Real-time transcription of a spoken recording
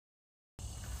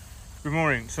Good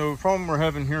morning. So the problem we're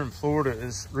having here in Florida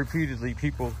is repeatedly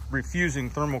people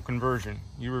refusing thermal conversion.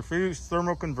 You refuse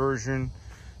thermal conversion,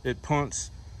 it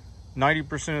punts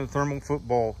 90% of thermal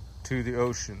football to the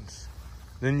oceans.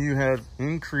 Then you have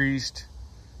increased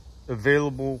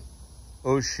available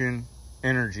ocean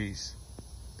energies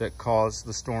that cause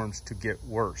the storms to get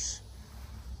worse.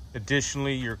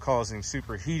 Additionally, you're causing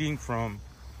superheating from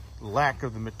lack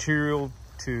of the material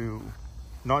to,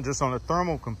 not just on a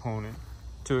thermal component,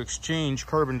 to exchange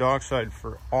carbon dioxide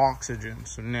for oxygen.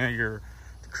 So now you're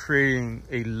creating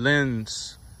a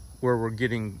lens where we're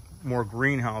getting more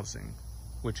greenhousing,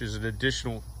 which is an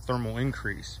additional thermal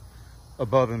increase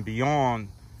above and beyond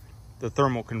the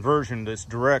thermal conversion that's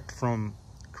direct from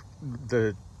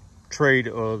the trade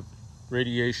of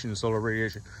radiation, solar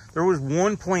radiation. There was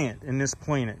one plant in this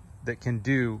planet that can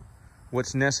do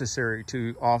what's necessary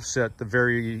to offset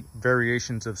the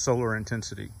variations of solar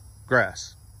intensity.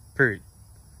 Grass, period.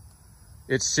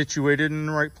 It's situated in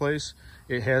the right place.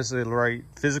 It has the right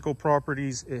physical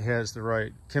properties. It has the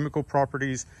right chemical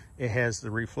properties. It has the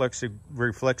reflexive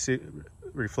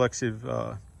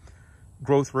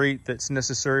growth rate that's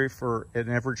necessary for an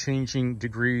ever-changing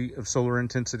degree of solar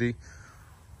intensity.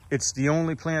 It's the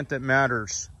only plant that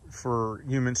matters for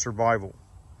human survival.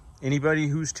 Anybody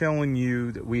who's telling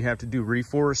you that we have to do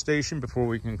reforestation before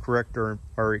we can correct our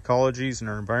ecologies and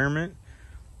our environment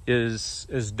is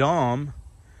as dumb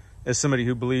as somebody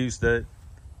who believes that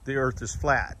the earth is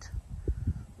flat,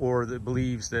 or that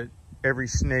believes that every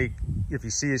snake, if you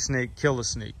see a snake, kill a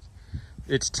snake.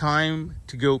 It's time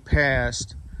to go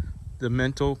past the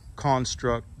mental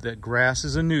construct that grass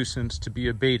is a nuisance to be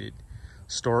abated.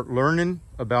 Start learning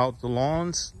about the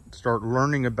lawns, start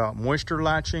learning about moisture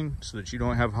latching so that you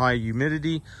don't have high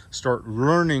humidity, start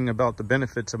learning about the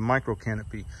benefits of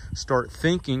microcanopy, start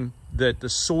thinking that the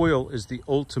soil is the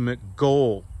ultimate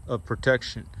goal of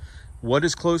protection. What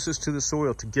is closest to the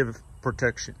soil to give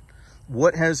protection?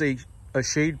 What has a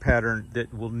shade pattern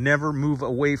that will never move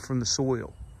away from the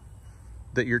soil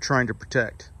that you're trying to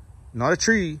protect? Not a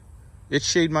tree. Its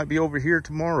shade might be over here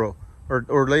tomorrow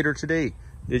or later today.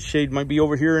 Its shade might be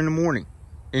over here in the morning.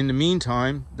 In the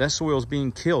meantime, that soil is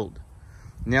being killed.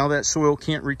 Now that soil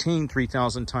can't retain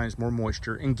 3,000 times more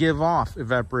moisture and give off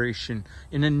evaporation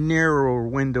in a narrower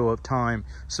window of time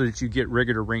so that you get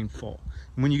regular rainfall.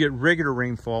 And when you get regular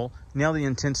rainfall, now the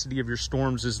intensity of your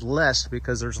storms is less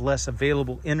because there's less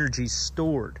available energy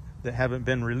stored that haven't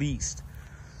been released.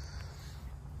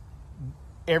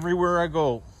 Everywhere I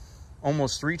go,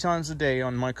 almost 3 times a day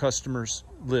on my customers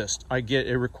list, I get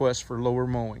a request for lower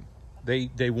mowing.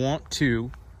 They want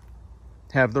to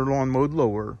have their lawn mowed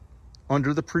lower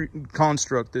under the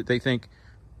construct that they think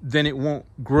then it won't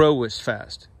grow as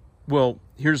fast. Well,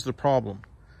 here's the problem.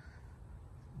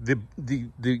 The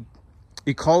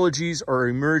ecologies are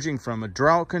emerging from a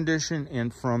drought condition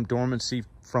and from dormancy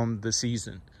from the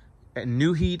season. And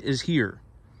new heat is here.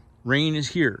 Rain is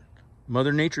here.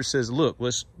 Mother Nature says, look,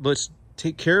 let's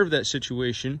take care of that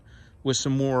situation with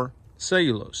some more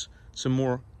cellulose, some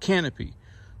more canopy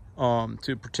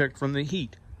to protect from the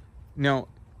heat. Now,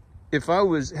 if I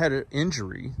had an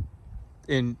injury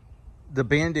and the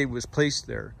Band-Aid was placed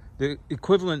there, the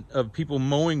equivalent of people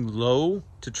mowing low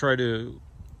to try to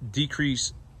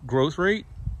decrease growth rate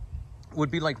would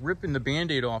be like ripping the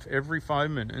Band-Aid off every 5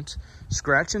 minutes,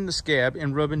 scratching the scab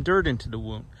and rubbing dirt into the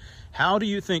wound. How do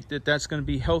you think that that's going to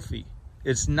be healthy?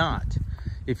 It's not.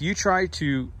 If you try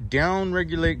to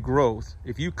down-regulate growth,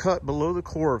 if you cut below the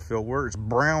chlorophyll where it's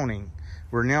browning,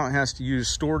 where now it has to use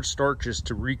stored starches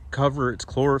to recover its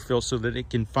chlorophyll so that it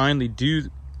can finally do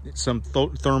some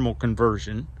thermal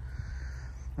conversion,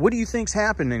 what do you think's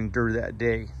happening during that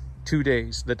day, 2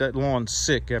 days, that lawn's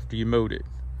sick after you mowed it?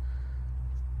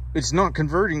 It's not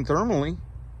converting thermally.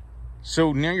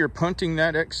 So now you're punting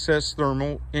that excess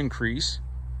thermal increase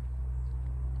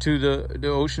to the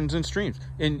oceans and streams.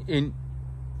 And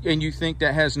you think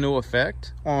that has no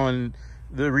effect on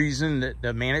the reason that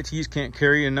the manatees can't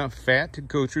carry enough fat to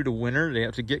go through the winter? They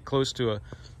have to get close to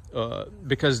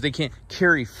because they can't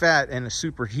carry fat in a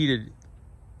superheated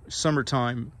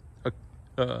summertime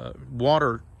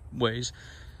waterways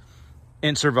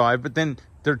and survive, but then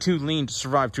they're too lean to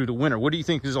survive through the winter. What do you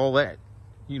think is all that?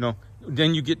 You know,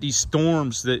 then you get these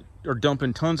storms that are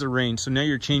dumping tons of rain, so now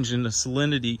you're changing the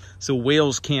salinity so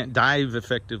whales can't dive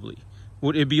effectively.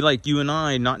 Would it be like you and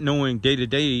I not knowing day to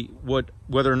day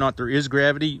whether or not there is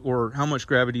gravity or how much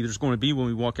gravity there's going to be when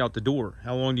we walk out the door?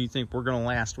 How long do you think we're going to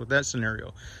last with that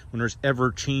scenario when there's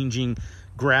ever-changing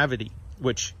gravity,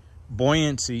 which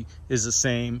buoyancy is the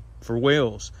same for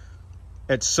whales?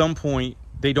 At some point,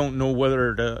 they don't know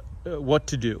what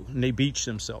to do, and they beach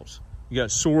themselves. You got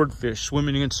swordfish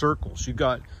swimming in circles. You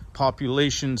got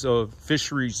populations of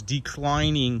fisheries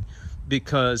declining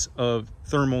because of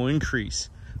thermal increase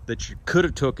that you could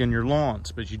have took in your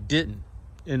lawns, but you didn't.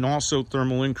 And also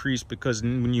thermal increase because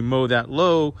when you mow that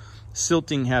low,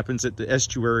 silting happens at the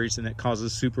estuaries, and it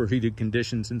causes superheated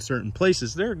conditions in certain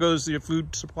places. There goes the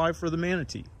food supply for the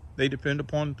manatee. They depend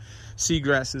upon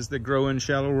seagrasses that grow in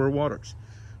shallower waters,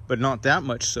 but not that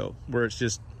much so, where it's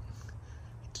just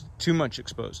too much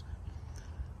exposed.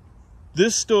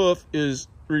 This stuff is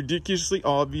ridiculously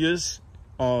obvious,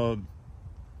 but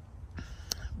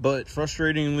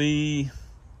frustratingly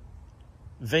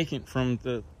vacant from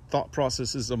the thought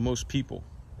processes of most people.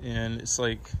 And it's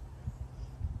like,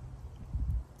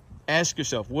 ask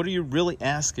yourself, what are you really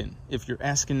asking if you're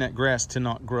asking that grass to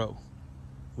not grow?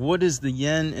 What is the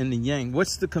yin and the yang?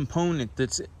 What's the component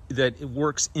that it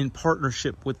works in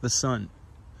partnership with the sun,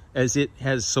 as it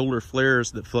has solar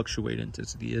flares that fluctuate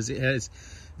intensity, as it has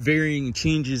varying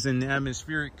changes in the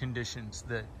atmospheric conditions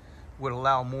that would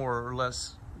allow more or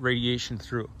less radiation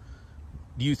through?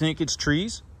 Do you think it's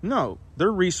trees? No,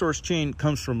 their resource chain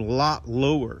comes from a lot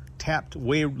lower, tapped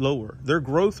way lower. Their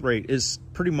growth rate is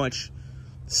pretty much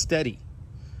steady.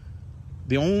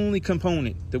 The only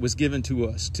component that was given to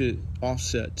us to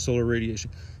offset solar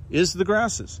radiation is the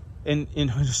grasses. And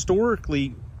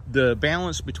historically, the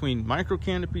balance between micro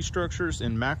canopy structures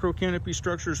and macro canopy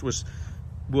structures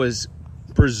was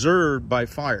preserved by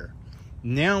fire.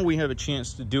 Now we have a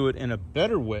chance to do it in a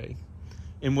better way.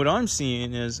 And what I'm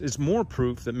seeing is it's more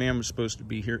proof that man was supposed to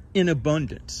be here in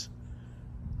abundance,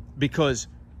 because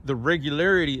the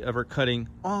regularity of our cutting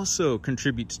also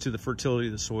contributes to the fertility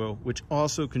of the soil, which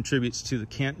also contributes to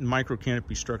the micro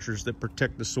canopy structures that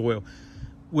protect the soil,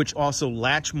 which also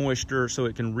latch moisture so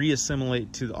it can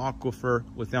reassimilate to the aquifer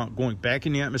without going back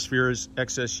in the atmosphere as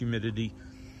excess humidity.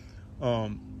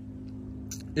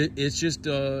 It's just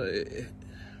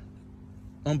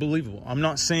unbelievable. I'm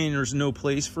not saying there's no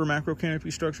place for macro canopy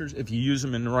structures. If you use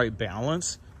them in the right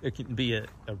balance, it can be a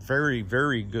very,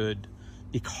 very good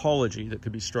ecology that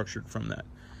could be structured from that.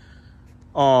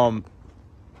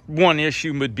 One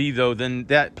issue would be, though, then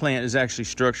that plant is actually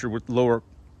structured with lower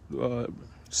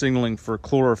signaling for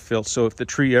chlorophyll. So if the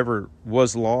tree ever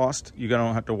was lost, you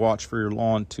don't have to watch for your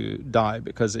lawn to die,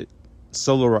 because it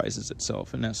solarizes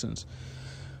itself in essence.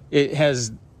 It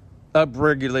has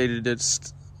upregulated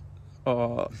its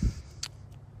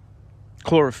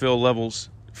chlorophyll levels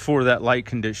for that light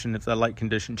condition. If that light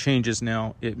condition changes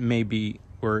now, it may be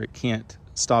where it can't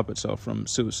stop itself from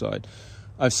suicide.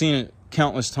 I've seen it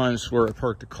countless times where I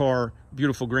parked a car,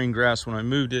 beautiful green grass when I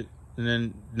moved it, and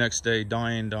then next day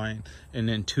dying, and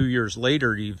then 2 years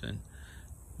later even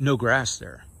no grass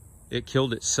there. It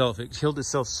killed itself. It killed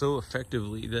itself so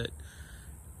effectively that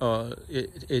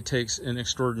it takes an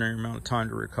extraordinary amount of time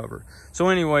to recover. So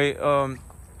anyway,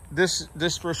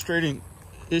 this frustrating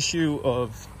issue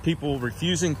of people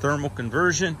refusing thermal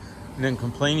conversion and then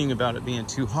complaining about it being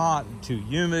too hot, too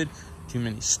humid, too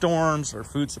many storms, our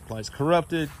food supplies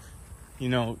corrupted, you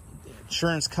know,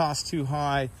 insurance costs too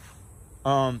high.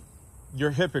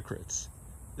 You're hypocrites.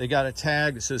 They got a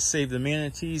tag that says save the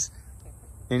manatees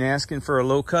and asking for a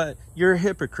low cut. You're a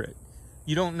hypocrite.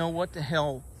 You don't know what the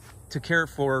hell to care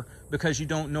for, because you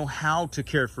don't know how to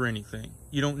care for anything.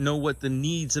 You don't know what the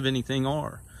needs of anything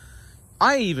are.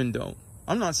 I even don't.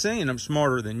 I'm not saying I'm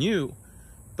smarter than you,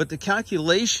 but the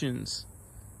calculations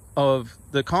of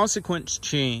the consequence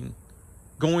chain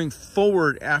going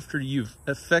forward after you've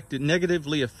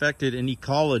negatively affected an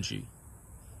ecology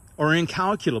are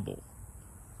incalculable.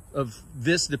 Of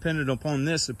this dependent upon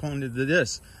this, upon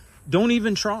this. Don't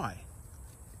even try.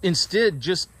 Instead,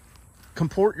 just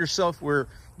comport yourself where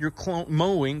you're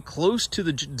mowing close to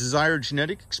the desired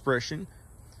genetic expression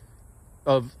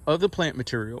of the plant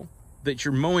material, that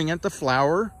you're mowing at the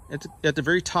flower, at the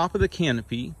very top of the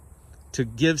canopy, to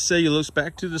give cellulose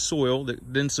back to the soil that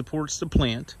then supports the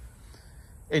plant.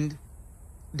 And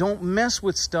don't mess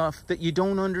with stuff that you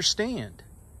don't understand.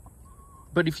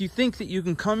 But if you think that you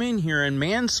can come in here and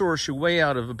man-source your way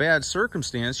out of a bad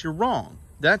circumstance, you're wrong.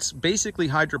 That's basically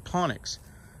hydroponics.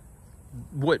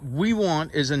 What we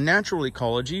want is a natural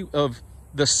ecology of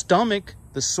the stomach,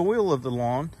 the soil of the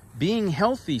lawn, being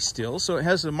healthy still, so it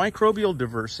has a microbial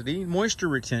diversity, moisture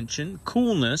retention,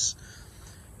 coolness,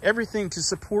 everything to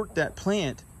support that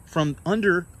plant from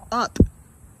under up.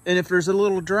 And if there's a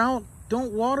little drought,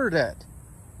 don't water that.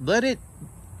 Let it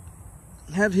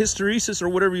have hysteresis or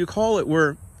whatever you call it,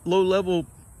 where low level,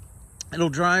 it'll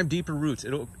drive deeper roots.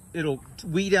 It'll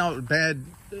weed out bad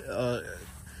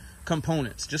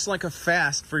components, just like a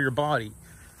fast for your body.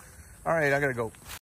 All right, I gotta go.